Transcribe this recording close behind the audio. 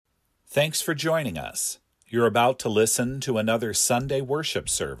Thanks for joining us. You're about to listen to another Sunday worship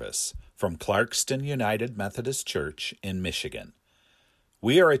service from Clarkston United Methodist Church in Michigan.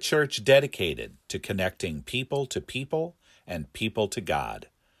 We are a church dedicated to connecting people to people and people to God.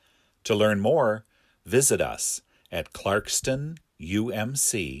 To learn more, visit us at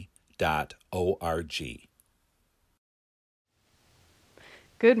clarkstonumc.org.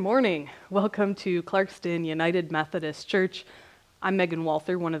 Good morning. Welcome to Clarkston United Methodist Church. I'm Megan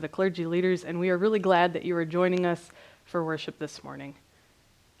Walther, one of the clergy leaders, and we are really glad that you are joining us for worship this morning.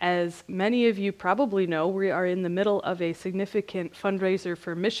 As many of you probably know, we are in the middle of a significant fundraiser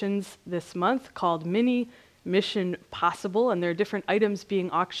for missions this month called Mini Mission Possible, and there are different items being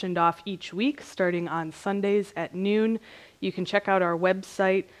auctioned off each week, starting on Sundays at noon. You can check out our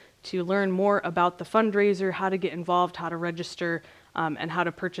website to learn more about the fundraiser, how to get involved, how to register, and how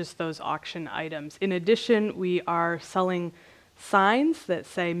to purchase those auction items. In addition, we are selling signs that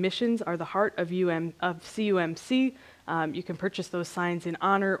say missions are the heart of CUMC. You can purchase those signs in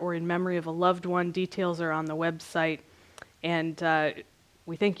honor or in memory of a loved one. Details are on the website. And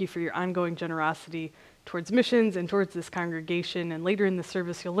we thank you for your ongoing generosity towards missions and towards this congregation. And later in the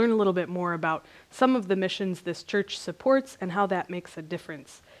service, you'll learn a little bit more about some of the missions this church supports and how that makes a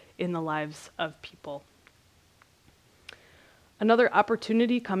difference in the lives of people. Another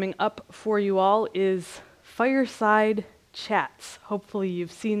opportunity coming up for you all is Fireside Chats. Hopefully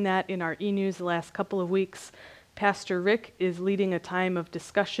you've seen that in our e-news the last couple of weeks. Pastor Rick is leading a time of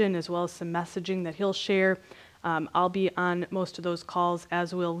discussion as well as some messaging that he'll share. I'll be on most of those calls,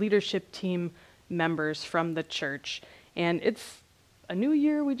 as will leadership team members from the church. And it's a new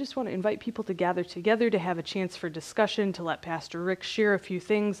year. We just want to invite people to gather together to have a chance for discussion, to let Pastor Rick share a few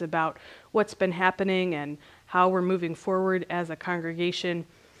things about what's been happening and how we're moving forward as a congregation.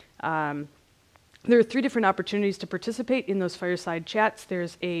 There are 3 different opportunities to participate in those fireside chats.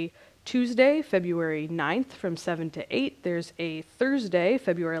 There's a Tuesday, February 9th from 7 to 8. There's a Thursday,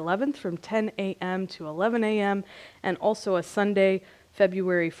 February 11th from 10 a.m. to 11 a.m. And also a Sunday,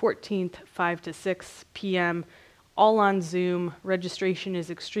 February 14th, 5 to 6 p.m., all on Zoom. Registration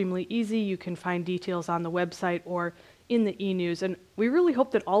is extremely easy. You can find details on the website or in the e-news. And we really hope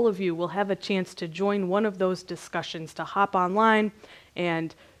that all of you will have a chance to join one of those discussions, to hop online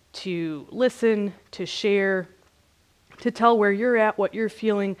and to listen, to share, to tell where you're at, what you're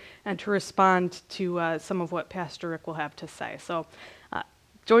feeling, and to respond to some of what Pastor Rick will have to say. So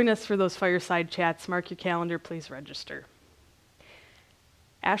join us for those fireside chats. Mark your calendar. Please register.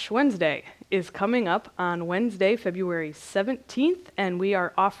 Ash Wednesday is coming up on Wednesday, February 17th, and we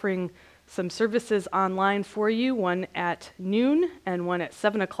are offering some services online for you, one at noon and one at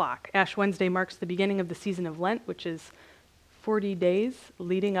 7 o'clock. Ash Wednesday marks the beginning of the season of Lent, which is 40 days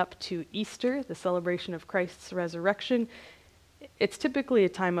leading up to Easter, the celebration of Christ's resurrection. It's typically a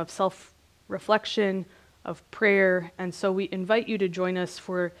time of self-reflection, of prayer, and so we invite you to join us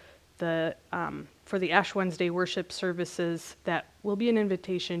for the Ash Wednesday worship services that will be an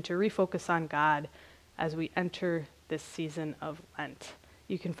invitation to refocus on God as we enter this season of Lent.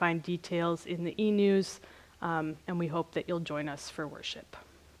 You can find details in the e-news, and we hope that you'll join us for worship.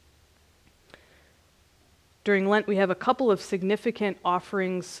 During Lent, we have a couple of significant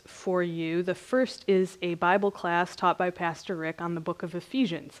offerings for you. The first is a Bible class taught by Pastor Rick on the book of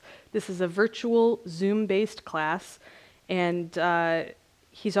Ephesians. This is a virtual Zoom-based class, and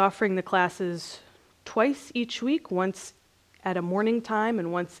he's offering the classes twice each week, once at a morning time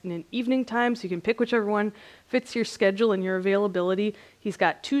and once in an evening time, so you can pick whichever one fits your schedule and your availability. He's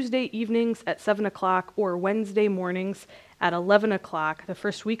got Tuesday evenings at 7 o'clock or Wednesday mornings at 11 o'clock. The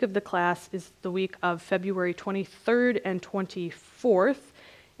first week of the class is the week of February 23rd and 24th,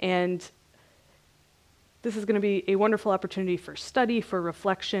 and this is going to be a wonderful opportunity for study, for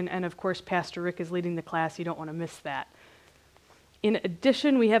reflection, and of course, Pastor Rick is leading the class. You don't want to miss that. In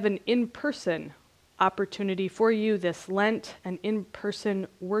addition, we have an in-person opportunity for you this Lent, an in-person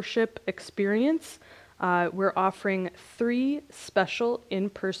worship experience. We're offering 3 special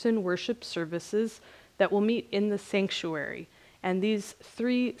in-person worship services that will meet in the sanctuary. And these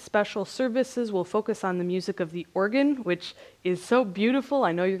 3 special services will focus on the music of the organ, which is so beautiful.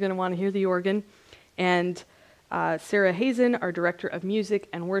 I know you're going to want to hear the organ. And Sarah Hazen, our Director of Music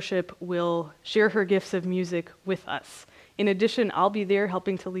and Worship, will share her gifts of music with us. In addition, I'll be there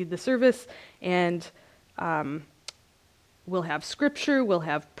helping to lead the service, and we'll have scripture, we'll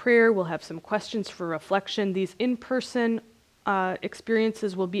have prayer, we'll have some questions for reflection. These in-person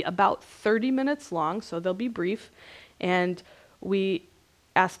experiences will be about 30 minutes long, so they'll be brief, and we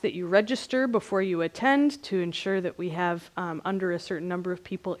ask that you register before you attend to ensure that we have under a certain number of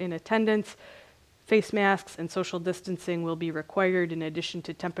people in attendance. Face masks and social distancing will be required in addition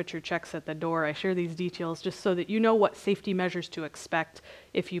to temperature checks at the door. I share these details just so that you know what safety measures to expect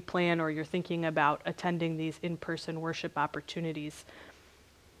if you plan or you're thinking about attending these in-person worship opportunities.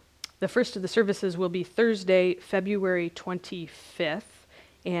 The first of the services will be Thursday, February 25th,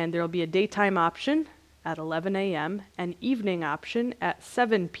 and there will be a daytime option at 11 a.m., an evening option at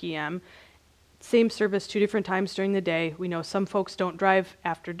 7 p.m., same service 2 different times during the day. We know some folks don't drive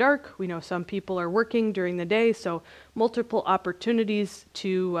after dark. We know some people are working during the day, so multiple opportunities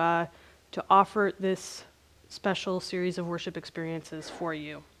to offer this special series of worship experiences for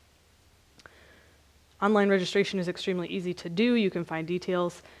you. Online registration is extremely easy to do. You can find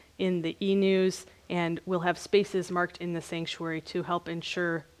details in the e-news, and we'll have spaces marked in the sanctuary to help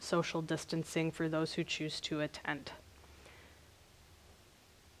ensure social distancing for those who choose to attend.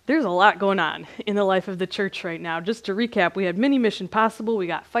 There's a lot going on in the life of the church right now. Just to recap, we had Mini Mission Possible, we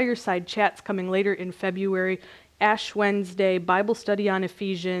got Fireside Chats coming later in February, Ash Wednesday, Bible study on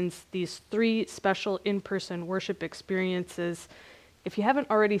Ephesians, these 3 special in-person worship experiences. If you haven't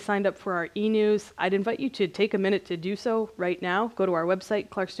already signed up for our e-news, I'd invite you to take a minute to do so right now. Go to our website,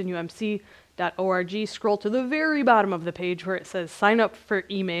 clarkstonumc.org, scroll to the very bottom of the page where it says sign up for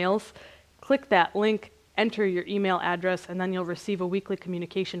emails, click that link, enter your email address, and then you'll receive a weekly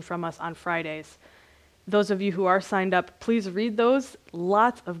communication from us on Fridays. Those of you who are signed up, please read those.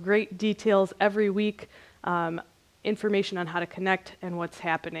 Lots of great details every week, information on how to connect and what's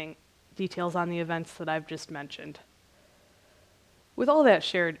happening, details on the events that I've just mentioned. With all that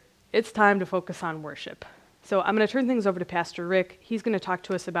shared, it's time to focus on worship. So I'm going to turn things over to Pastor Rick. He's going to talk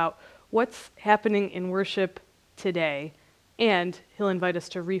to us about what's happening in worship today, and he'll invite us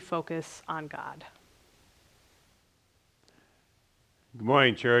to refocus on God. Good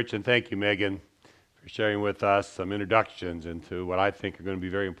morning, church, and thank you, Megan, for sharing with us some introductions into what I think are going to be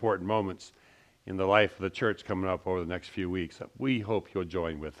very important moments in the life of the church coming up over the next few weeks. We hope you'll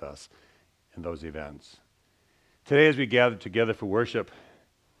join with us in those events. Today, as we gather together for worship,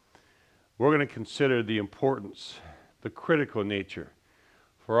 we're going to consider the importance, the critical nature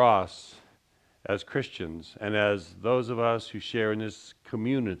for us as Christians and as those of us who share in this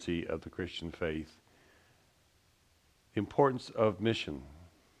community of the Christian faith, the importance of mission.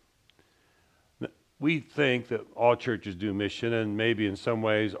 We think that all churches do mission, and maybe in some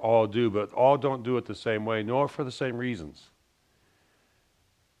ways all do, but all don't do it the same way, nor for the same reasons.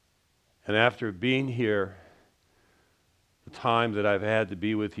 And after being here, the time that I've had to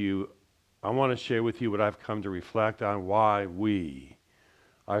be with you, I want to share with you what I've come to reflect on, why we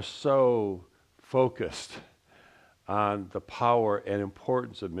are so focused on the power and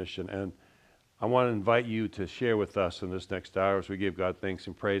importance of mission. And I want to invite you to share with us in this next hour as we give God thanks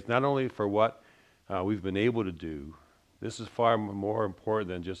and praise, not only for what we've been able to do. This is far more important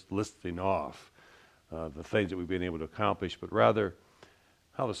than just listing off the things that we've been able to accomplish, but rather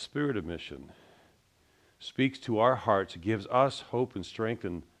how the spirit of mission speaks to our hearts, gives us hope and strength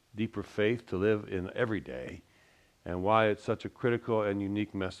and deeper faith to live in every day, and why it's such a critical and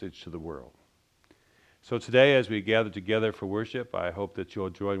unique message to the world. So today, as we gather together for worship, I hope that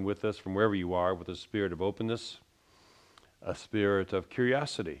you'll join with us from wherever you are with a spirit of openness, a spirit of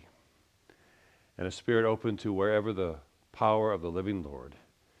curiosity, and a spirit open to wherever the power of the living Lord,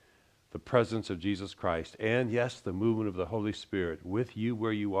 the presence of Jesus Christ, and yes, the movement of the Holy Spirit with you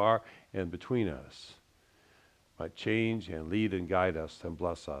where you are and between us might change and lead and guide us and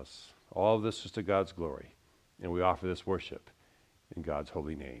bless us. All of this is to God's glory, and we offer this worship in God's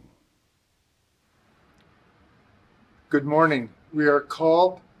holy name. Good morning. We are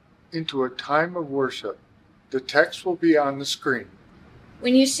called into a time of worship. The text will be on the screen.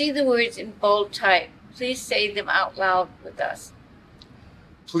 When you see the words in bold type, please say them out loud with us.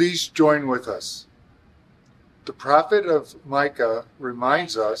 Please join with us. The prophet of Micah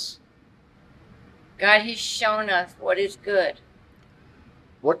reminds us, God has shown us what is good.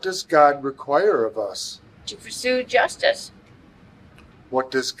 What does God require of us? To pursue justice. What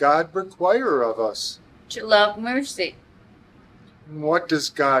does God require of us? To love mercy. What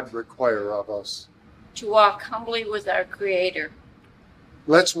does God require of us? To walk humbly with our Creator.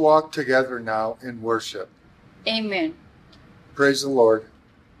 Let's walk together now in worship. Amen. Praise the Lord.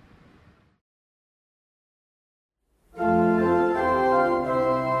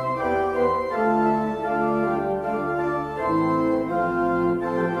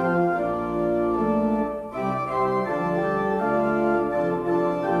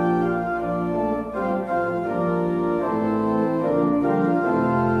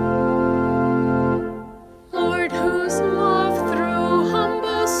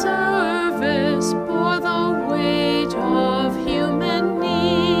 Bore the weight of human need.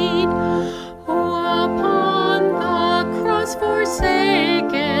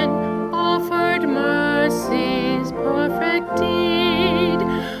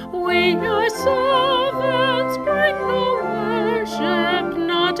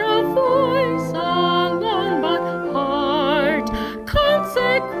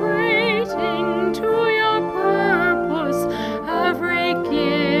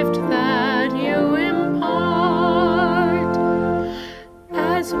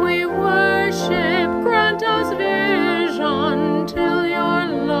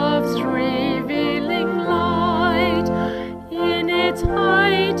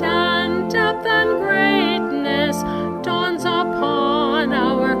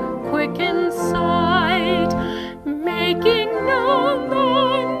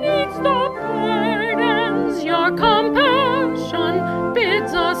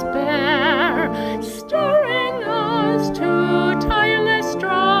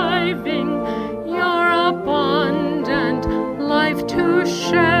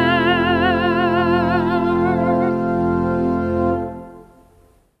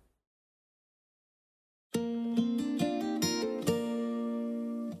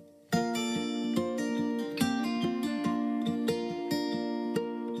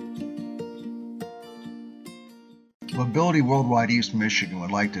 Mobility Worldwide East Michigan would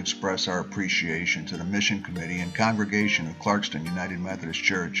like to express our appreciation to the Mission Committee and congregation of Clarkston United Methodist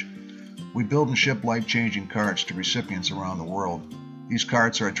Church. We build and ship life-changing carts to recipients around the world. These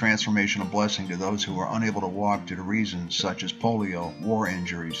carts are a transformational blessing to those who are unable to walk due to reasons such as polio, war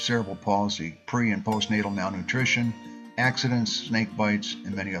injuries, cerebral palsy, pre- and postnatal malnutrition, accidents, snake bites,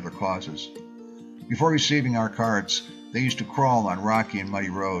 and many other causes. Before receiving our carts, they used to crawl on rocky and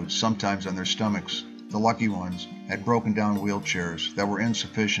muddy roads, sometimes on their stomachs. The lucky ones had broken down wheelchairs that were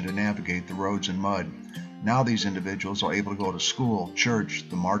insufficient to navigate the roads and mud. Now these individuals are able to go to school, church,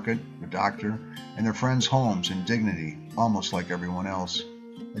 the market, the doctor, and their friends' homes in dignity, almost like everyone else.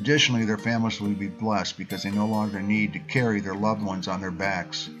 Additionally, their families will be blessed because they no longer need to carry their loved ones on their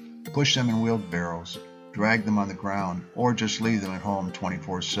backs, push them in wheelbarrows, drag them on the ground, or just leave them at home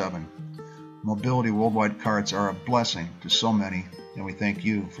 24/7. Mobility Worldwide carts are a blessing to so many, and we thank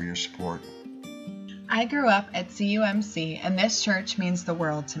you for your support. I grew up at CUMC, and this church means the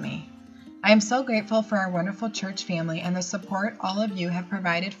world to me. I am so grateful for our wonderful church family and the support all of you have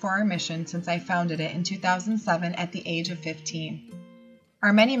provided for our mission since I founded it in 2007 at the age of 15.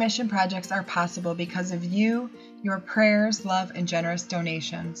 Our many mission projects are possible because of you, your prayers, love, and generous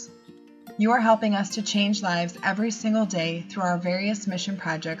donations. You are helping us to change lives every single day through our various mission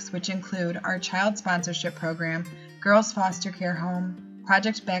projects, which include our child sponsorship program, Girls Foster Care Home,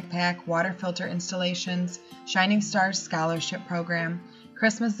 Project Backpack, water filter installations, Shining Stars Scholarship Program,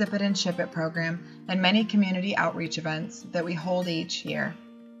 Christmas Zip It and Ship It program, and many community outreach events that we hold each year.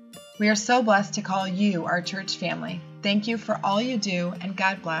 We are so blessed to call you our church family. Thank you for all you do, and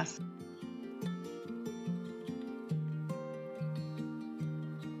God bless.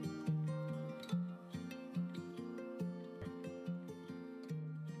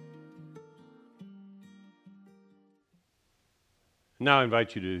 Now I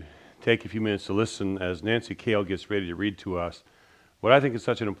invite you to take a few minutes to listen as Nancy Kale gets ready to read to us what I think is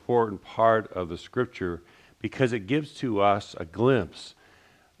such an important part of the Scripture, because it gives to us a glimpse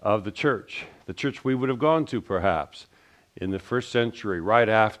of the church we would have gone to perhaps in the first century, right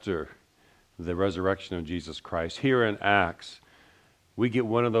after the resurrection of Jesus Christ. Here in Acts, we get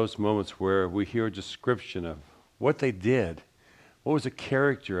one of those moments where we hear a description of what they did, what was the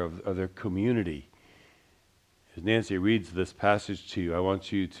character of their community. As Nancy reads this passage to you, I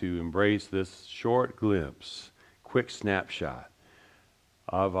want you to embrace this short glimpse, quick snapshot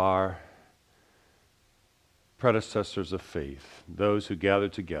of our predecessors of faith, those who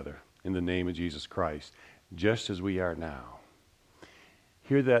gathered together in the name of Jesus Christ, just as we are now.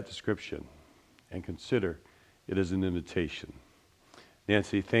 Hear that description and consider it as an invitation.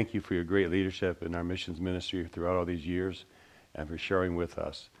 Nancy, thank you for your great leadership in our missions ministry throughout all these years and for sharing with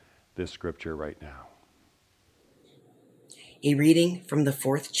us this scripture right now. A reading from the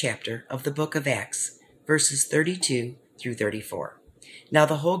 4th chapter of the book of Acts, verses 32 through 34. Now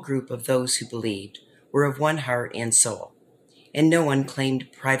the whole group of those who believed were of one heart and soul, and no one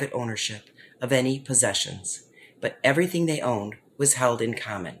claimed private ownership of any possessions, but everything they owned was held in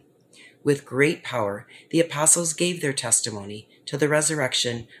common. With great power, the apostles gave their testimony to the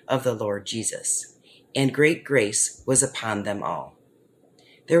resurrection of the Lord Jesus, and great grace was upon them all.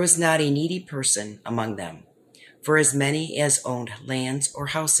 There was not a needy person among them, for as many as owned lands or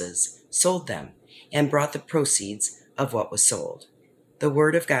houses sold them and brought the proceeds of what was sold. The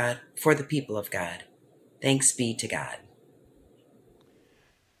word of God for the people of God. Thanks be to God.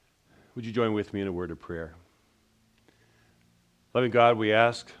 Would you join with me in a word of prayer? Loving God, we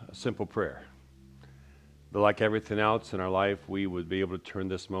ask a simple prayer, that like everything else in our life, we would be able to turn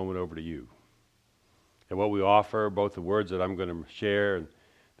this moment over to you. And what we offer, both the words that I'm going to share and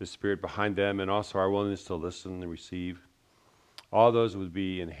the Spirit behind them, and also our willingness to listen and receive, all those would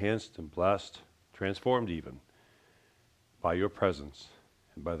be enhanced and blessed, transformed even, by your presence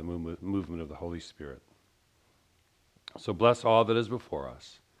and by the movement of the Holy Spirit. So bless all that is before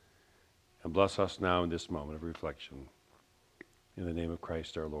us, and bless us now in this moment of reflection. In the name of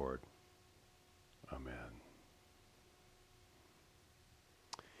Christ our Lord. Amen.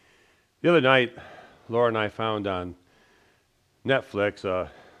 The other night, Laura and I found on Netflix a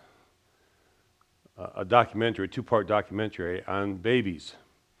documentary, a 2-part documentary on babies.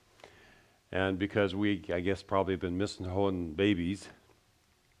 And because we, I guess, probably have been missing holding babies,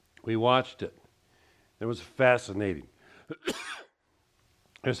 we watched it. It was fascinating. It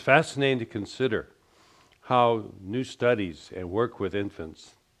was fascinating to consider how new studies and work with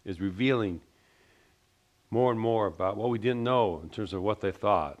infants is revealing more and more about what we didn't know in terms of what they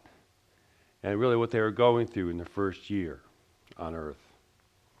thought and really what they were going through in their first year on Earth.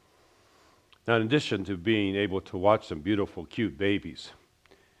 Now, in addition to being able to watch some beautiful, cute babies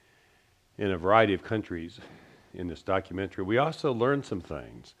in a variety of countries, in this documentary, we also learn some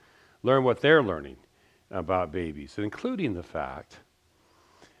things, learn what they're learning about babies, including the fact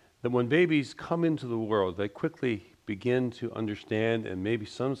that when babies come into the world, they quickly begin to understand, and maybe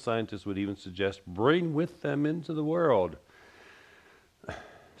some scientists would even suggest bring with them into the world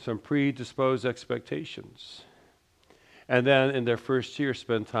some predisposed expectations. And then in their first year,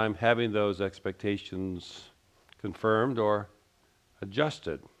 spend time having those expectations confirmed or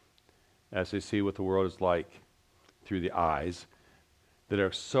adjusted as they see what the world is like through the eyes that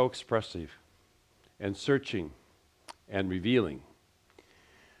are so expressive and searching and revealing.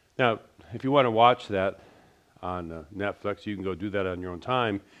 Now, if you want to watch that on Netflix, you can go do that on your own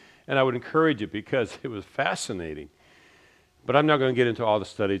time. And I would encourage it because it was fascinating. But I'm not going to get into all the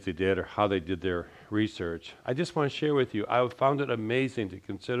studies they did or how they did their research. I just want to share with you, I found it amazing to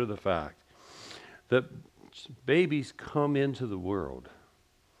consider the fact that babies come into the world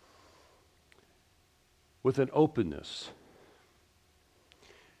with an openness,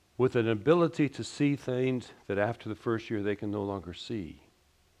 with an ability to see things that after the first year they can no longer see.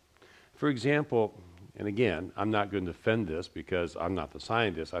 For example, and again, I'm not going to defend this because I'm not the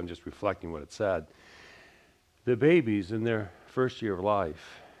scientist, I'm just reflecting what it said. The babies in their first year of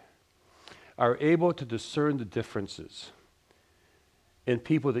life are able to discern the differences in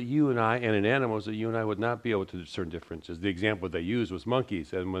people that you and I, and in animals that you and I would not be able to discern differences. The example they used was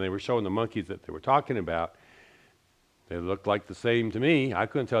monkeys, and when they were showing the monkeys that they were talking about, they looked like the same to me. I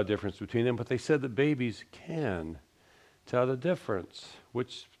couldn't tell a difference between them, but they said that babies can tell the difference,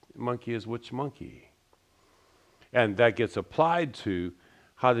 which monkey is which monkey. And that gets applied to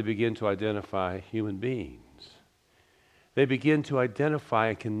how they begin to identify human beings. They begin to identify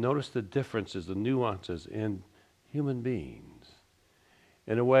and can notice the differences, the nuances in human beings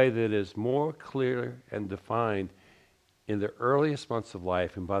in a way that is more clear and defined in their earliest months of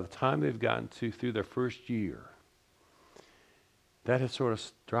life. And by the time they've gotten through their first year, that has sort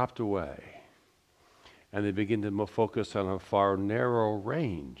of dropped away. And they begin to focus on a far narrow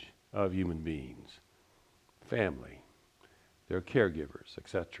range of human beings, family, their caregivers,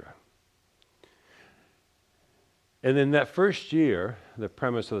 etc. And in that first year, the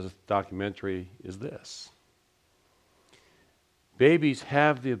premise of this documentary is this. Babies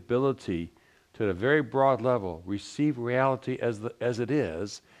have the ability to, at a very broad level, receive reality as it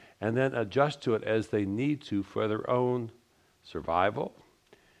is, and then adjust to it as they need to for their own survival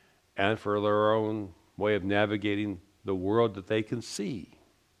and for their own way of navigating the world that they can see.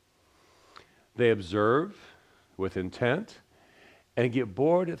 They observe with intent and get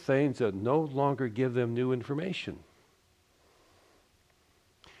bored at things that no longer give them new information.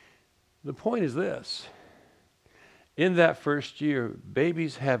 The point is this. In that first year,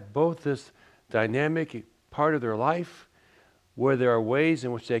 babies have both this dynamic part of their life where there are ways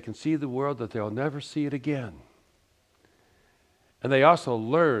in which they can see the world that they'll never see it again. And they also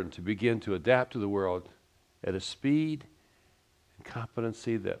learn to begin to adapt to the world at a speed and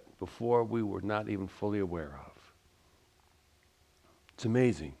competency that before we were not even fully aware of. It's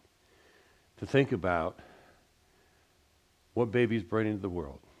amazing to think about what babies bring into the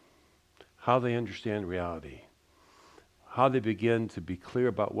world, how they understand reality, how they begin to be clear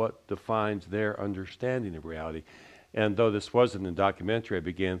about what defines their understanding of reality. And though this wasn't a documentary, I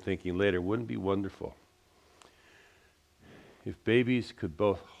began thinking later, wouldn't it be wonderful if babies could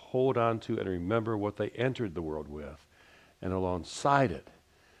both hold on to and remember what they entered the world with, and alongside it,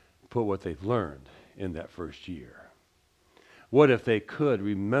 put what they've learned in that first year? What if they could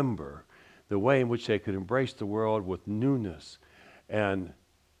remember the way in which they could embrace the world with newness and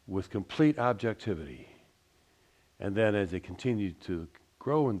with complete objectivity? And then as they continue to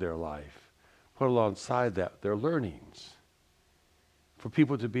grow in their life, put alongside that their learnings. For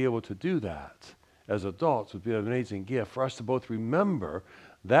people to be able to do that as adults would be an amazing gift for us to both remember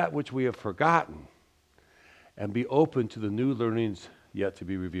that which we have forgotten and be open to the new learnings yet to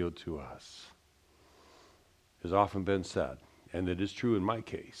be revealed to us. It has often been said, and it is true in my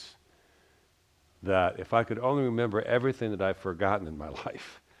case, that if I could only remember everything that I've forgotten in my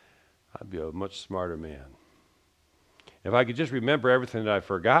life, I'd be a much smarter man. If I could just remember everything that I've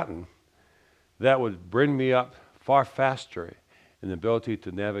forgotten, that would bring me up far faster in the ability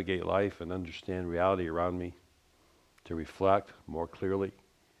to navigate life and understand reality around me, to reflect more clearly.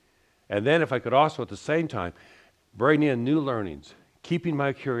 And then if I could also at the same time bring in new learnings, keeping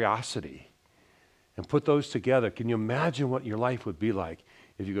my curiosity, and put those together, can you imagine what your life would be like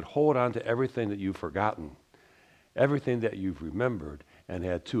if you could hold on to everything that you've forgotten, everything that you've remembered, and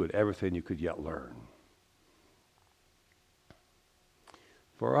add to it everything you could yet learn?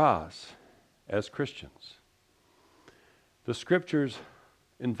 For us, as Christians, the Scriptures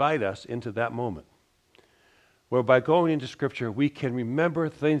invite us into that moment where by going into Scripture, we can remember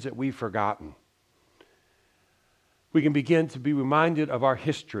things that we've forgotten. We can begin to be reminded of our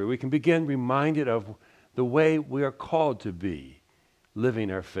history. We can begin reminded of the way we are called to be, living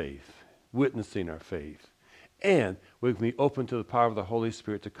our faith, witnessing our faith. And we can be open to the power of the Holy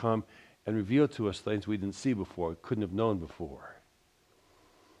Spirit to come and reveal to us things we didn't see before, couldn't have known before.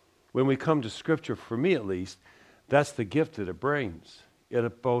 When we come to Scripture, for me at least, that's the gift that it brings.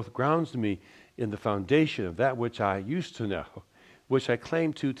 It both grounds me in the foundation of that which I used to know, which I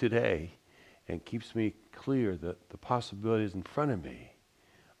claim to today, and keeps me clear that the possibilities in front of me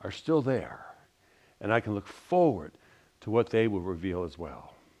are still there, and I can look forward to what they will reveal as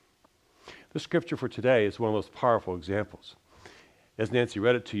well. The scripture for today is one of those powerful examples. As Nancy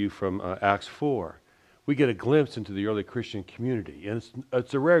read it to you from Acts 4, we get a glimpse into the early Christian community, and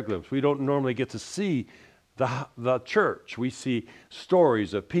it's a rare glimpse. We don't normally get to see the church. We see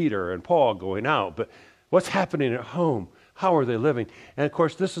stories of Peter and Paul going out, but what's happening at home? How are they living? And of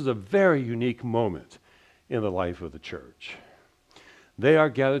course, this is a very unique moment in the life of the church. They are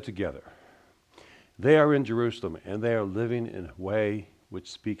gathered together. They are in Jerusalem, and they are living in a way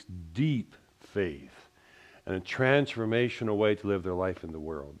which speaks deep faith and a transformational way to live their life in the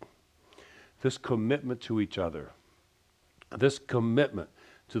world. This commitment to each other, this commitment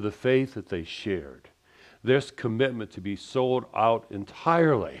to the faith that they shared, this commitment to be sold out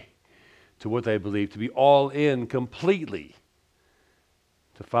entirely to what they believe, to be all in completely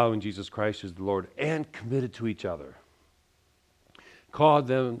to following Jesus Christ as the Lord, and committed to each other, called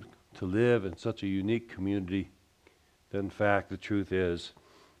them to live in such a unique community that, in fact, the truth is,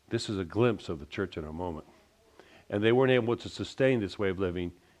 this is a glimpse of the church in a moment. And they weren't able to sustain this way of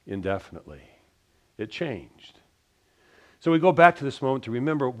living indefinitely. It changed. So we go back to this moment to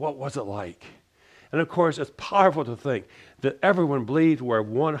remember, what was it like? And of course, it's powerful to think that everyone believed were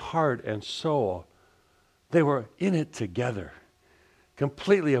one heart and soul. They were in it together,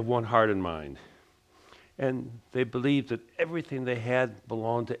 completely of one heart and mind. And they believed that everything they had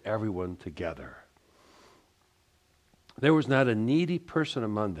belonged to everyone together. There was not a needy person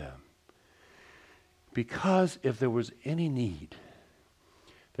among them, because if there was any need,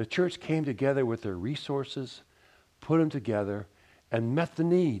 the church came together with their resources, put them together, and met the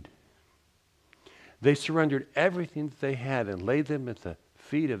need. They surrendered everything that they had and laid them at the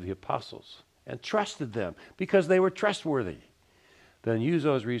feet of the apostles and trusted them because they were trustworthy. Then used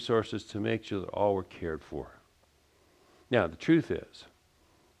those resources to make sure that all were cared for. Now, the truth is,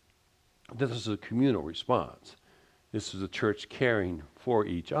 this is a communal response. This is the church caring for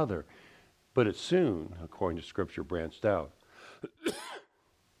each other. But it soon, according to Scripture, branched out.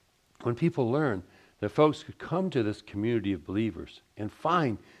 When people learned that folks could come to this community of believers and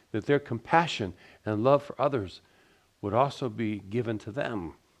find that their compassion and love for others would also be given to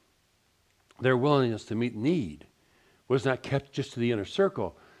them. Their willingness to meet need was not kept just to the inner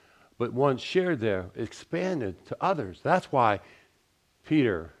circle, but once shared there, expanded to others. That's why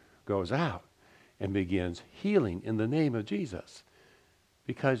Peter goes out and begins healing in the name of Jesus,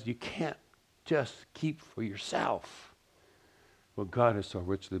 because you can't just keep for yourself what God has so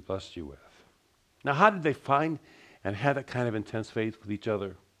richly blessed you with. Now, how did they find and have that kind of intense faith with each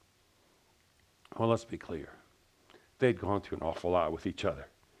other? Well, let's be clear. They'd gone through an awful lot with each other.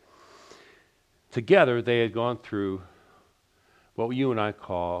 Together, they had gone through what you and I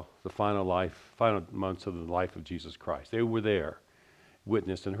call the final months of the life of Jesus Christ. They were there,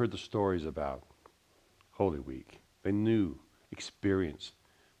 witnessed, and heard the stories about Holy Week. They knew, experienced,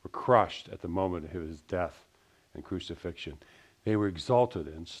 were crushed at the moment of his death and crucifixion. They were exalted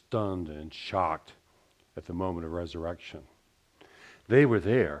and stunned and shocked at the moment of resurrection. They were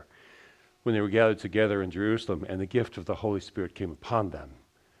there when they were gathered together in Jerusalem and the gift of the Holy Spirit came upon them.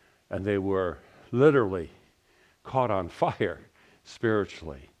 And they were literally caught on fire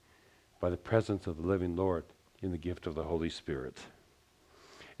spiritually by the presence of the living Lord in the gift of the Holy Spirit.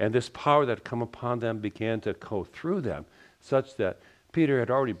 And this power that had come upon them began to go through them, such that Peter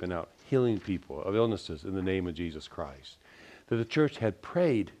had already been out healing people of illnesses in the name of Jesus Christ. That the church had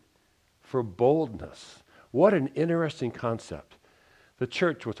prayed for boldness. What an interesting concept. The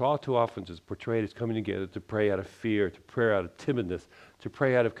church, which all too often is portrayed as coming together to pray out of fear, to pray out of timidness, to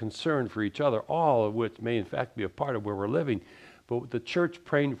pray out of concern for each other, all of which may in fact be a part of where we're living. But the church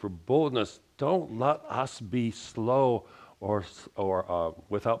praying for boldness, don't let us be slow or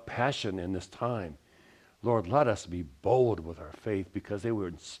without passion in this time. Lord, let us be bold with our faith, because they were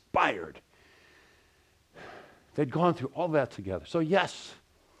inspired. They'd gone through all that together. So yes,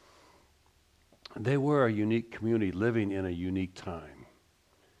 they were a unique community living in a unique time.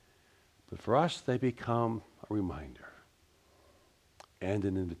 But for us, they become a reminder and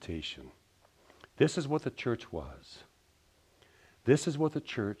an invitation This is what the church was. This is what the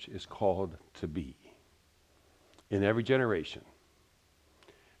church is called to be in every generation.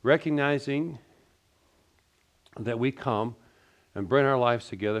 Recognizing that we come and bring our lives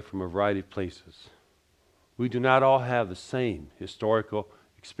together from a variety of places. We do not all have the same historical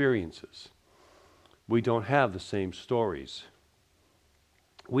experiences. We don't have the same stories.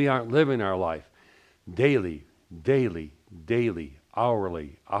 We aren't living our life daily,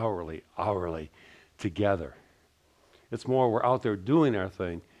 hourly together. It's more we're out there doing our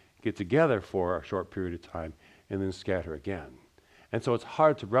thing, get together for a short period of time, and then scatter again. And so it's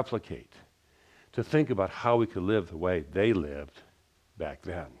hard to replicate, to think about how we could live the way they lived back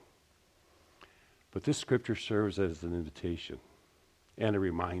then. But this scripture serves as an invitation and a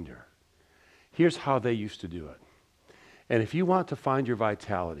reminder. Here's how they used to do it. And if you want to find your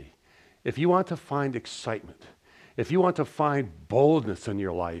vitality, if you want to find excitement, if you want to find boldness in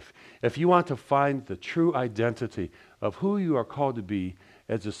your life, if you want to find the true identity of who you are called to be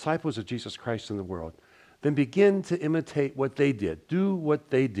as disciples of Jesus Christ in the world, then begin to imitate what they did. Do what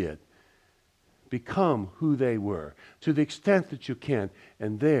they did. Become who they were to the extent that you can,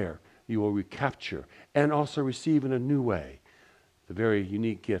 and there you will recapture and also receive in a new way the very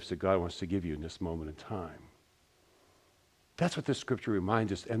unique gifts that God wants to give you in this moment in time. That's what this scripture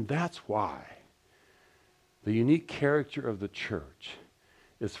reminds us, and that's why the unique character of the church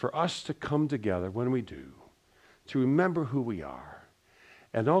is for us to come together when we do, to remember who we are,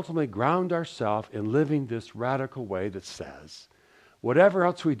 and ultimately ground ourselves in living this radical way that says, whatever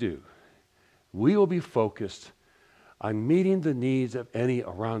else we do, we will be focused on meeting the needs of any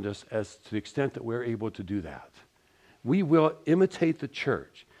around us as to the extent that we're able to do that. We will imitate the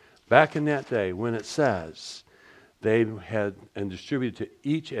church back in that day when it says they had and distributed to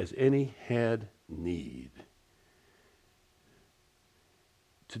each as any had need.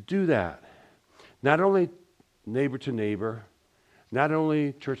 To do that, not only neighbor to neighbor, not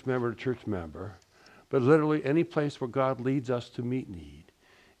only church member to church member, but literally any place where God leads us to meet need,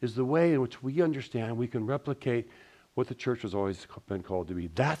 is the way in which we understand we can replicate what the church has always been called to be.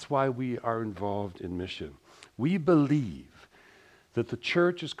 That's why we are involved in mission. We believe that the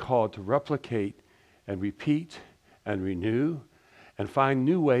church is called to replicate and repeat and renew and find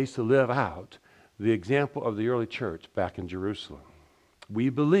new ways to live out the example of the early church back in Jerusalem. We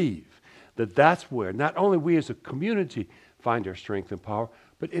believe that that's where not only we as a community find our strength and power,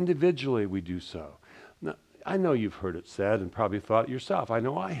 but individually we do so. Now, I know you've heard it said and probably thought it yourself. I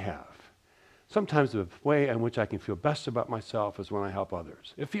know I have. Sometimes the way in which I can feel best about myself is when I help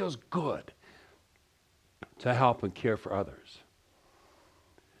others. It feels good to help and care for others.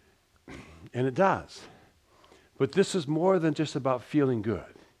 And it does. But this is more than just about feeling good.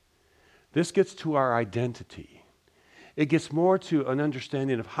 This gets to our identity. It gets more to an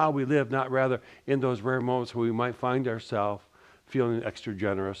understanding of how we live, not rather in those rare moments where we might find ourselves feeling extra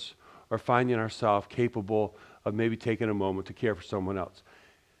generous or finding ourselves capable of maybe taking a moment to care for someone else.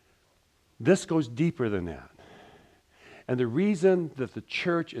 This goes deeper than that. And the reason that the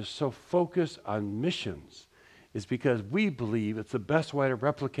church is so focused on missions is because we believe it's the best way to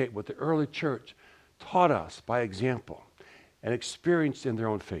replicate what the early church taught us by example and experienced in their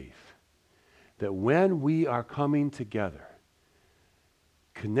own faith. That when we are coming together,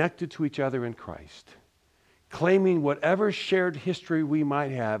 connected to each other in Christ, claiming whatever shared history we might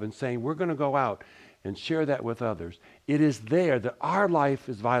have and saying we're going to go out and share that with others, it is there that our life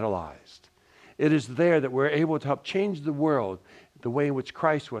is vitalized. It is there that we're able to help change the world the way in which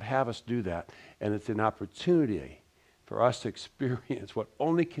Christ would have us do that. And it's an opportunity for us to experience what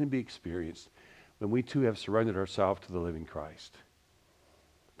only can be experienced when we too have surrendered ourselves to the living Christ.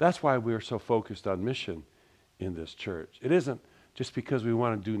 That's why we're so focused on mission in this church. It isn't just because we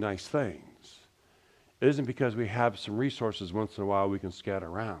want to do nice things. It isn't because we have some resources once in a while we can scatter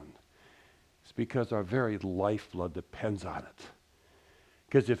around. It's because our very lifeblood depends on it.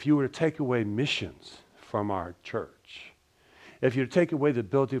 Because if you were to take away missions from our church, if you were to take away the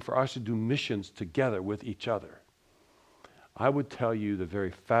ability for us to do missions together with each other, I would tell you the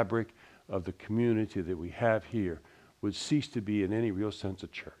very fabric of the community that we have here would cease to be in any real sense a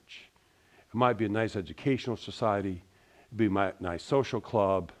church. It might be a nice educational society, it'd be a nice social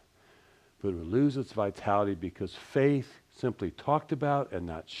club, but it would lose its vitality because faith simply talked about and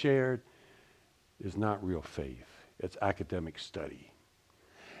not shared is not real faith. It's academic study.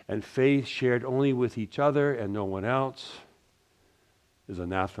 And faith shared only with each other and no one else is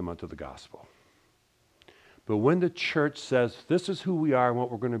anathema to the gospel. But when the church says, this is who we are and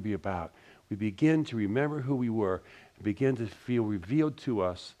what we're going to be about, we begin to remember who we were and begin to feel revealed to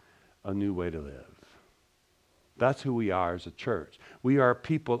us a new way to live. That's who we are as a church. We are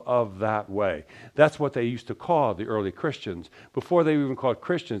people of that way. That's what they used to call the early Christians. Before they were even called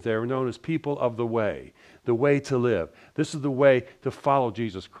Christians, they were known as people of the way to live. This is the way to follow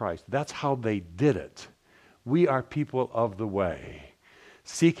Jesus Christ. That's how they did it. We are people of the way,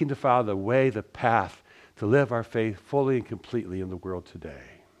 seeking to follow the way, the path, to live our faith fully and completely in the world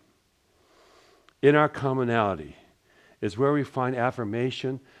today. In our commonality is where we find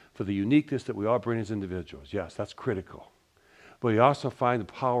affirmation for the uniqueness that we all bring as individuals. Yes, that's critical. But we also find a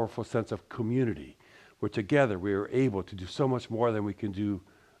powerful sense of community, where together we are able to do so much more than we can do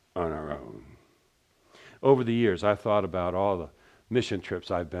on our own. Over the years, I've thought about all the mission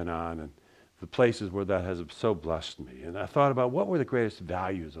trips I've been on and the places where that has so blessed me. And I thought about what were the greatest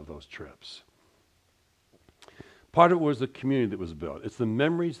values of those trips. Part of it was the community that was built. It's the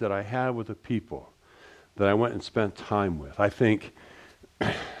memories that I had with the people that I went and spent time with. I think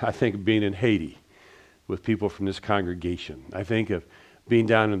being in Haiti with people from this congregation. I think of being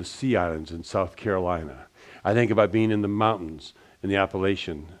down in the Sea Islands in South Carolina. I think about being in the mountains in the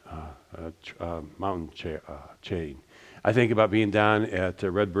Appalachian mountain chain. I think about being down at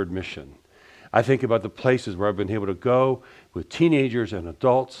Redbird Mission. I think about the places where I've been able to go with teenagers and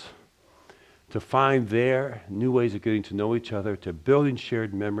adults to find there new ways of getting to know each other, to building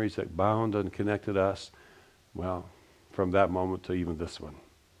shared memories that bound and connected us, well, from that moment to even this one.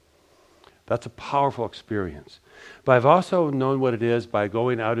 That's a powerful experience. But I've also known what it is by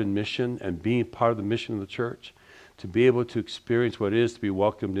going out in mission and being part of the mission of the church, to be able to experience what it is to be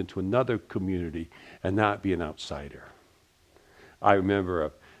welcomed into another community and not be an outsider. I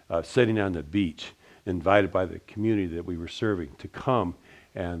remember sitting on the beach, invited by the community that we were serving to come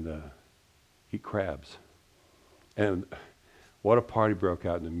and eat crabs. And what a party broke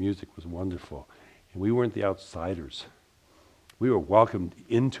out, and the music was wonderful. And we weren't the outsiders. We were welcomed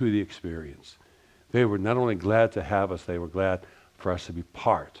into the experience. They were not only glad to have us, they were glad for us to be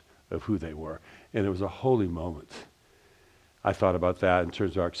part of who they were. And it was a holy moment. I thought about that in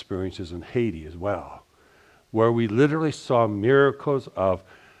terms of our experiences in Haiti as well, where we literally saw miracles of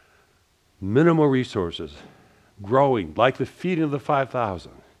minimal resources growing, like the feeding of the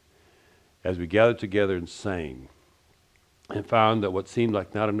 5,000, as we gathered together and sang and found that what seemed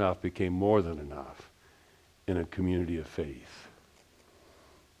like not enough became more than enough in a community of faith.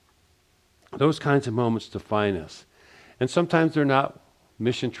 Those kinds of moments define us. And sometimes they're not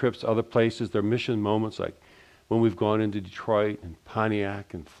mission trips to other places. They're mission moments, like when we've gone into Detroit and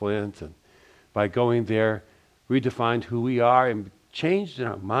Pontiac and Flint, and by going there, redefined who we are and changed in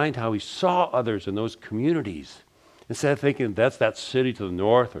our mind how we saw others in those communities. Instead of thinking that's that city to the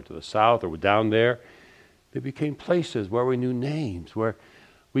north or to the south or down there, they became places where we knew names, where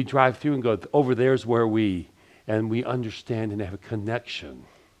we drive through and go, over there's where and we understand and have a connection.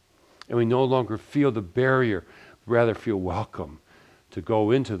 And we no longer feel the barrier, rather feel welcome to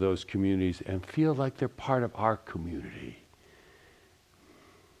go into those communities and feel like they're part of our community.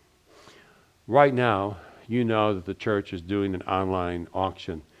 Right now, you know that the church is doing an online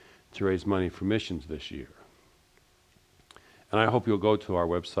auction to raise money for missions this year. And I hope you'll go to our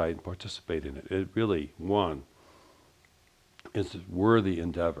website and participate in it. It really, is a worthy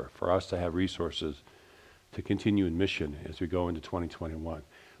endeavor for us to have resources to continue in mission as we go into 2021.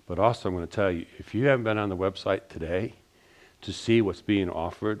 But also, I'm going to tell you, if you haven't been on the website today to see what's being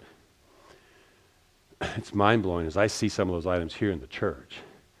offered, it's mind-blowing as I see some of those items here in the church.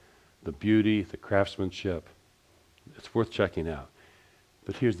 The beauty, the craftsmanship, it's worth checking out.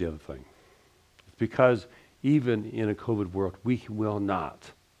 But here's the other thing. It's because even in a COVID world, we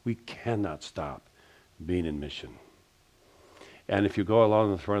cannot stop being in mission. And if you go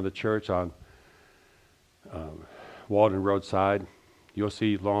along the front of the church on Walden Roadside, you'll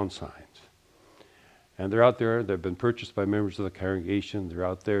see lawn signs. And they're out there, they've been purchased by members of the congregation, they're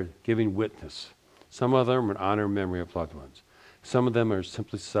out there giving witness. Some of them are in honor and memory of loved ones. Some of them are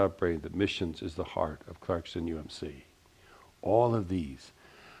simply celebrating that missions is the heart of Clarkston UMC. All of these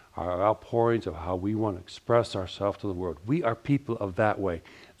are outpourings of how we want to express ourselves to the world. We are people of that way.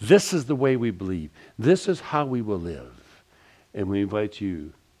 This is the way we believe. This is how we will live. And we invite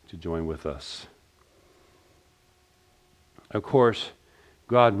you to join with us. Of course,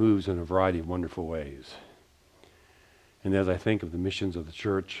 God moves in a variety of wonderful ways. And as I think of the missions of the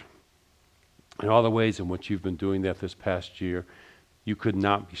church and all the ways in which you've been doing that this past year, you could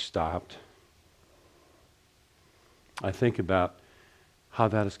not be stopped. I think about how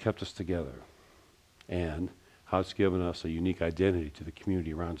that has kept us together and how it's given us a unique identity to the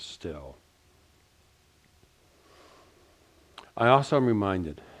community around us still. I also am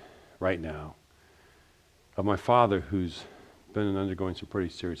reminded right now of my father, who's been undergoing some pretty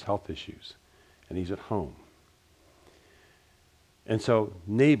serious health issues, and he's at home. And so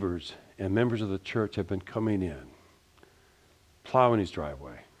neighbors and members of the church have been coming in, plowing his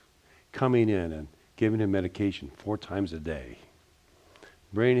driveway, coming in and giving him medication 4 times a day,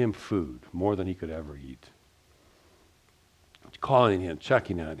 bringing him food, more than he could ever eat, calling him,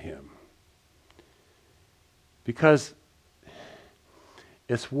 checking on him. Because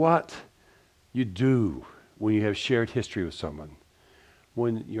it's what you do when you have shared history with someone,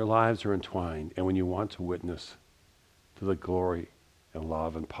 when your lives are entwined, and when you want to witness to the glory and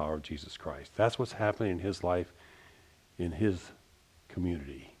love and power of Jesus Christ. That's what's happening in his life, in his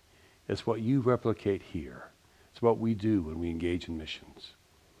community. It's what you replicate here. It's what we do when we engage in missions.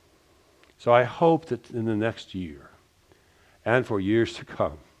 So I hope that in the next year, and for years to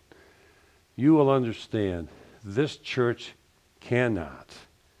come, you will understand this church cannot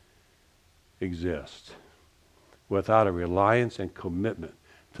exist without a reliance and commitment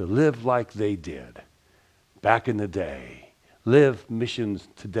to live like they did back in the day. Live missions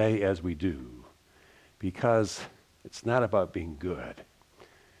today as we do, because it's not about being good.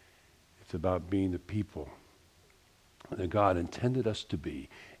 It's about being the people that God intended us to be,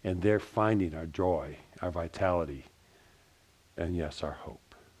 and they're finding our joy, our vitality, and yes, our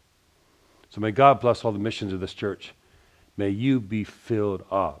hope. So may God bless all the missions of this church. May you be filled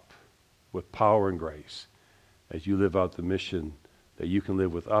up with power and grace as you live out the mission that you can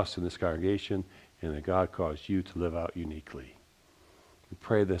live with us in this congregation, and that God calls you to live out uniquely. We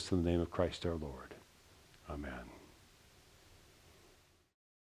pray this in the name of Christ our Lord. Amen.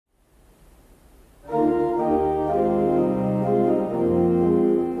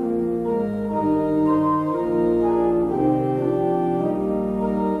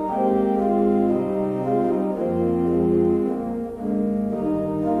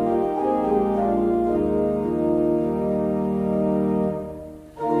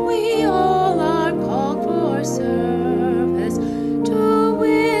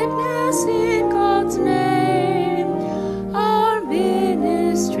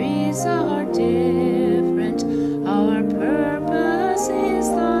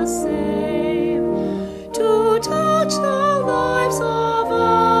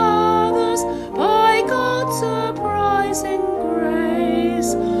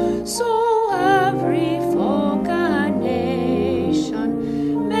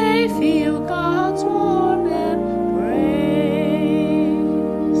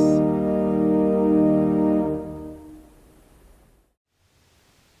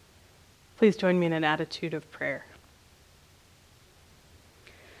 Please join me in an attitude of prayer.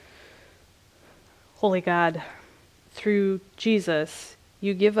 Holy God, through Jesus,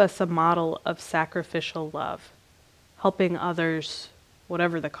 you give us a model of sacrificial love, helping others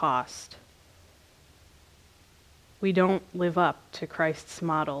whatever the cost. We don't live up to Christ's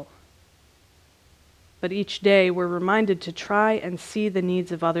model, but each day we're reminded to try and see the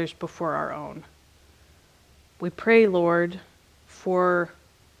needs of others before our own. We pray, Lord, for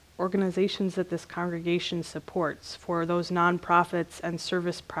organizations that this congregation supports, for those nonprofits and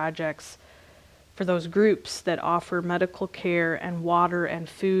service projects, for those groups that offer medical care and water and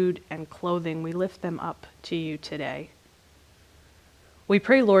food and clothing. We lift them up to you today. We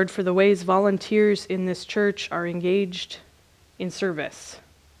pray, Lord, for the ways volunteers in this church are engaged in service,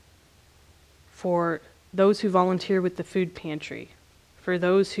 for those who volunteer with the food pantry, for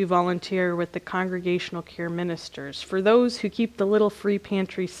those who volunteer with the congregational care ministers, for those who keep the little free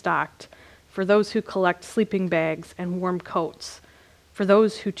pantry stocked, for those who collect sleeping bags and warm coats, for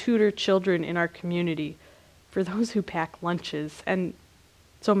those who tutor children in our community, for those who pack lunches, and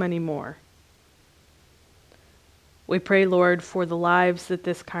so many more. We pray, Lord, for the lives that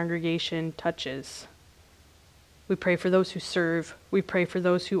this congregation touches. We pray for those who serve. We pray for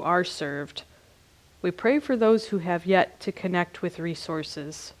those who are served. We pray for those who have yet to connect with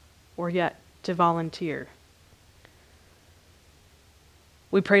resources or yet to volunteer.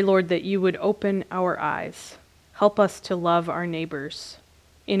 We pray, Lord, that you would open our eyes, help us to love our neighbors,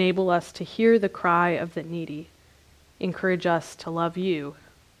 enable us to hear the cry of the needy, encourage us to love you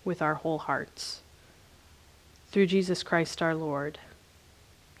with our whole hearts. Through Jesus Christ our Lord.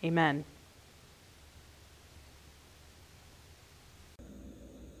 Amen.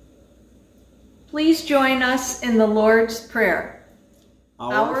 Please join us in the Lord's Prayer.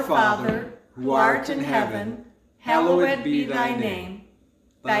 Our Father, who art in heaven, hallowed be thy name.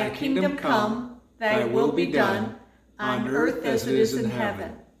 Thy kingdom come, thy will be done, on earth as it is in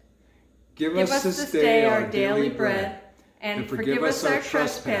heaven. Give us this day our daily bread, and forgive us our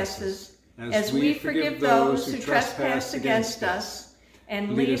trespasses, as we forgive those who trespass against us.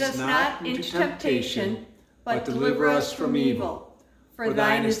 And lead us not into temptation, but deliver us from evil. For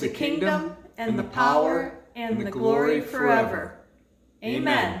thine is the kingdom, and the power, and the glory forever.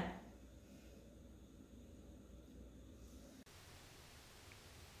 Amen.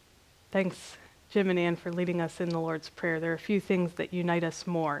 Thanks, Jim and Ann, for leading us in the Lord's Prayer. There are a few things that unite us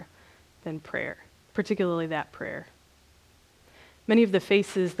more than prayer, particularly that prayer. Many of the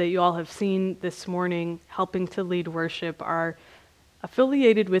faces that you all have seen this morning helping to lead worship are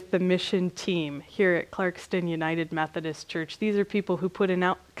affiliated with the mission team here at Clarkston United Methodist Church. These are people who put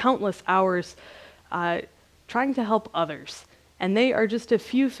in countless hours trying to help others. And they are just a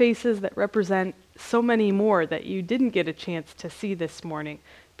few faces that represent so many more that you didn't get a chance to see this morning.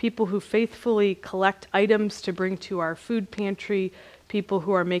 People who faithfully collect items to bring to our food pantry, people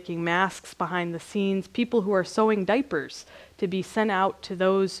who are making masks behind the scenes, people who are sewing diapers to be sent out to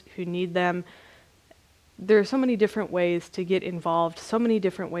those who need them. There are so many different ways to get involved, so many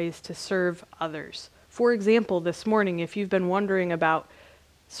different ways to serve others. For example, this morning, if you've been wondering about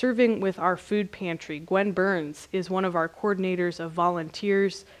serving with our food pantry, Gwen Burns is one of our coordinators of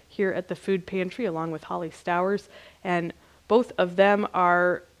volunteers here at the food pantry, along with Holly Stowers, and both of them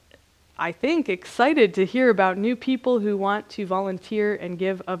are, I think, excited to hear about new people who want to volunteer and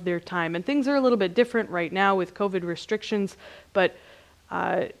give of their time. And things are a little bit different right now with COVID restrictions, but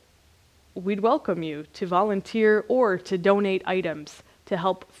we'd welcome you to volunteer or to donate items to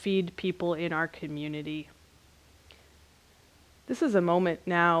help feed people in our community. This is a moment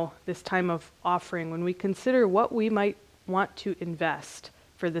now, this time of offering, when we consider what we might want to invest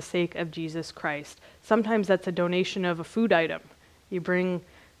for the sake of Jesus Christ. Sometimes that's a donation of a food item. You bring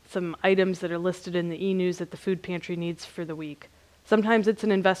some items that are listed in the e-news that the food pantry needs for the week. Sometimes it's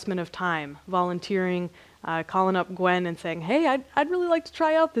an investment of time, volunteering, calling up Gwen and saying, hey, I'd really like to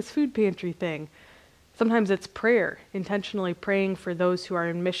try out this food pantry thing. Sometimes it's prayer, intentionally praying for those who are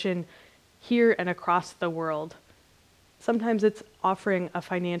in mission here and across the world. Sometimes it's offering a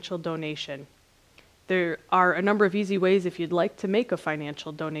financial donation. There are a number of easy ways if you'd like to make a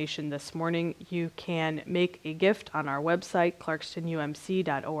financial donation this morning. You can make a gift on our website,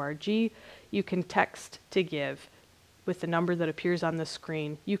 clarkstonumc.org. You can text to give with the number that appears on the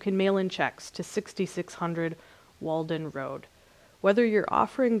screen. You can mail in checks to 6600 Walden Road. Whether your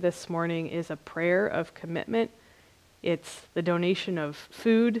offering this morning is a prayer of commitment, it's the donation of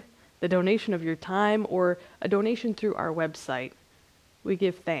food, the donation of your time, or a donation through our website, we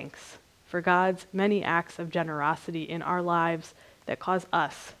give thanks for God's many acts of generosity in our lives that cause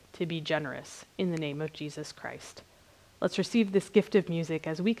us to be generous in the name of Jesus Christ. Let's receive this gift of music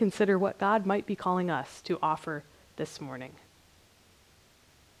as we consider what God might be calling us to offer this morning.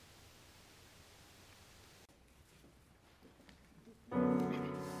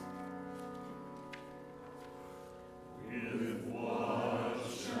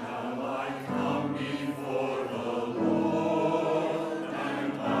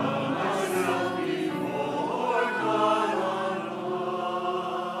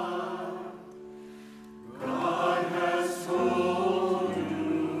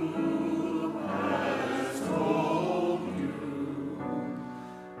 Told you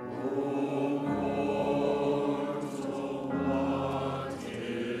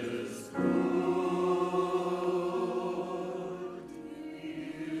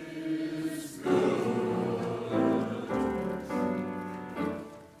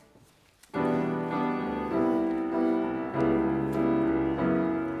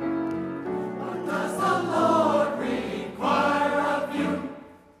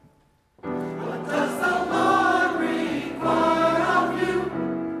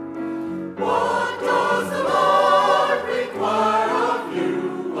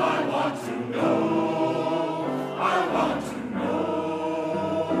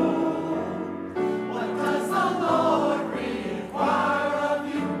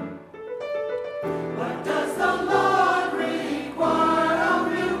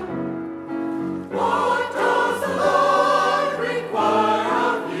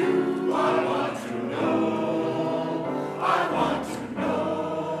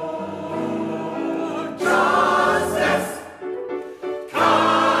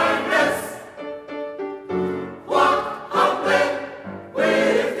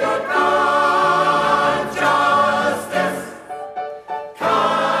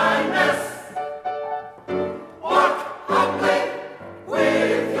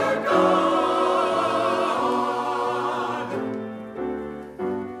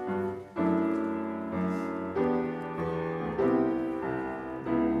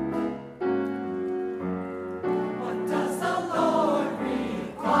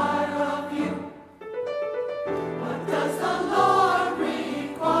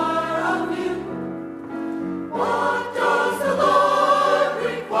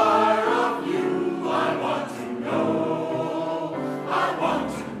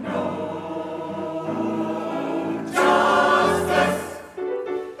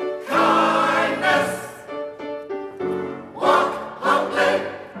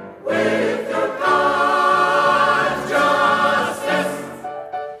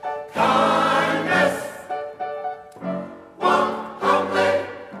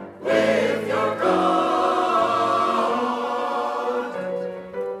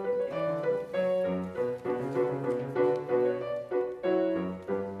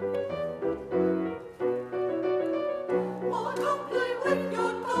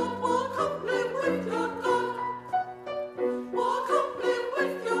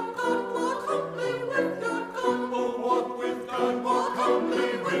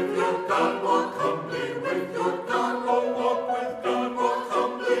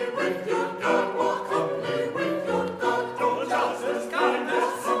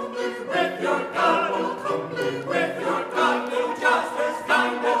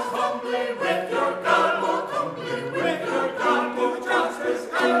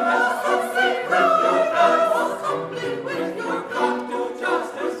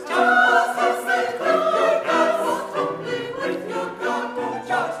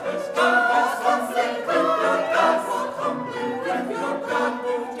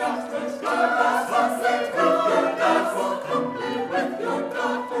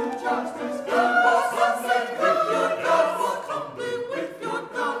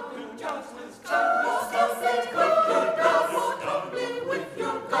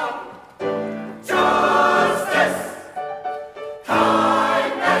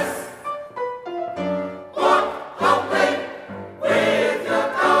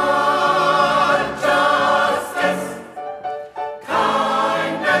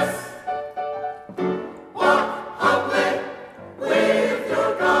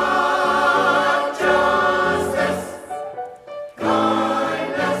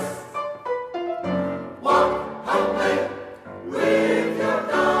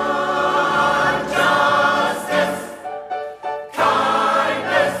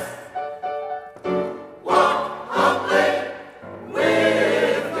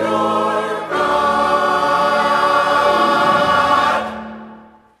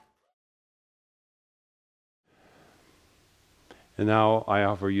And now I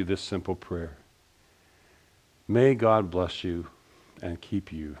offer you this simple prayer. May God bless you and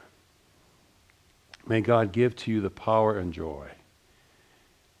keep you. May God give to you the power and joy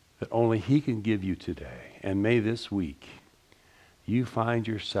that only He can give you today. And may this week you find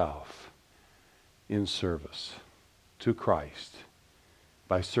yourself in service to Christ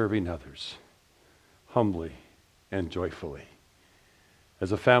by serving others humbly and joyfully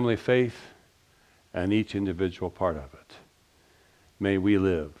as a family of faith and each individual part of it. May we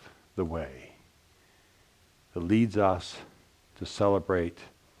live the way that leads us to celebrate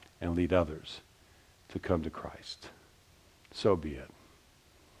and lead others to come to Christ. So be it.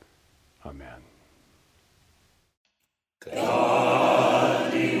 Amen.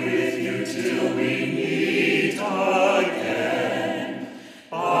 God be with you till we meet again.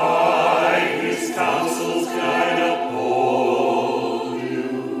 By His counsels guide uphold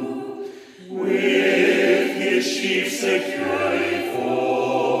you. With His sheep securely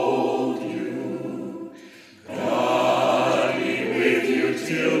fold you. God be with you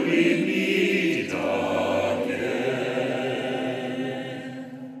till we meet again.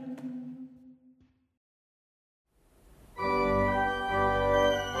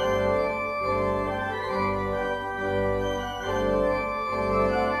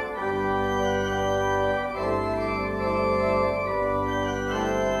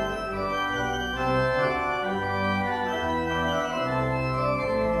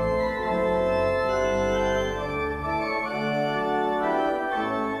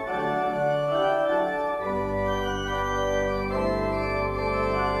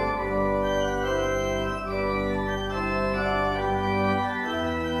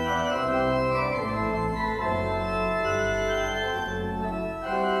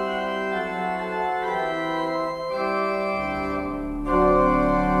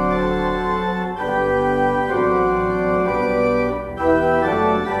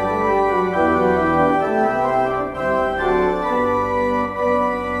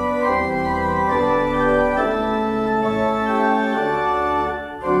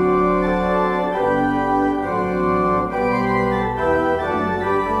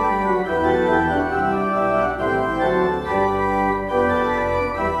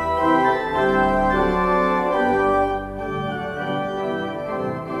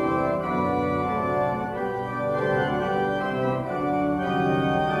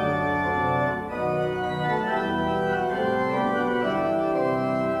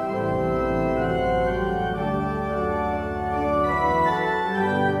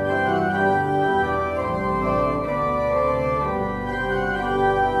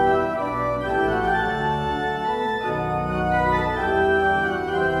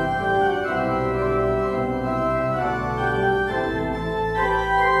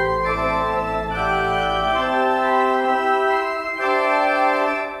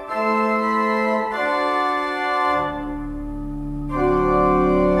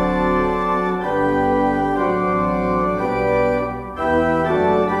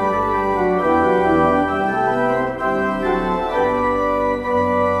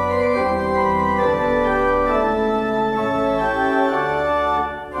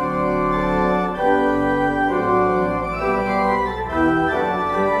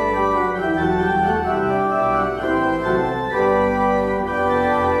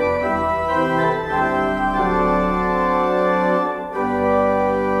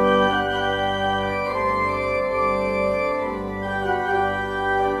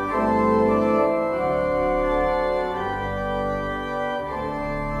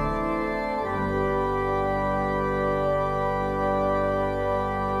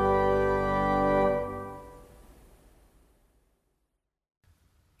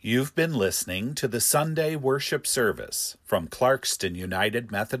 You've been listening to the Sunday worship service from Clarkston United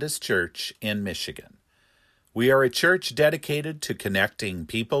Methodist Church in Michigan. We are a church dedicated to connecting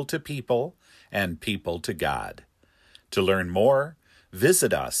people to people and people to God. To learn more,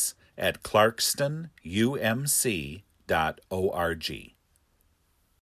 visit us at clarkstonumc.org.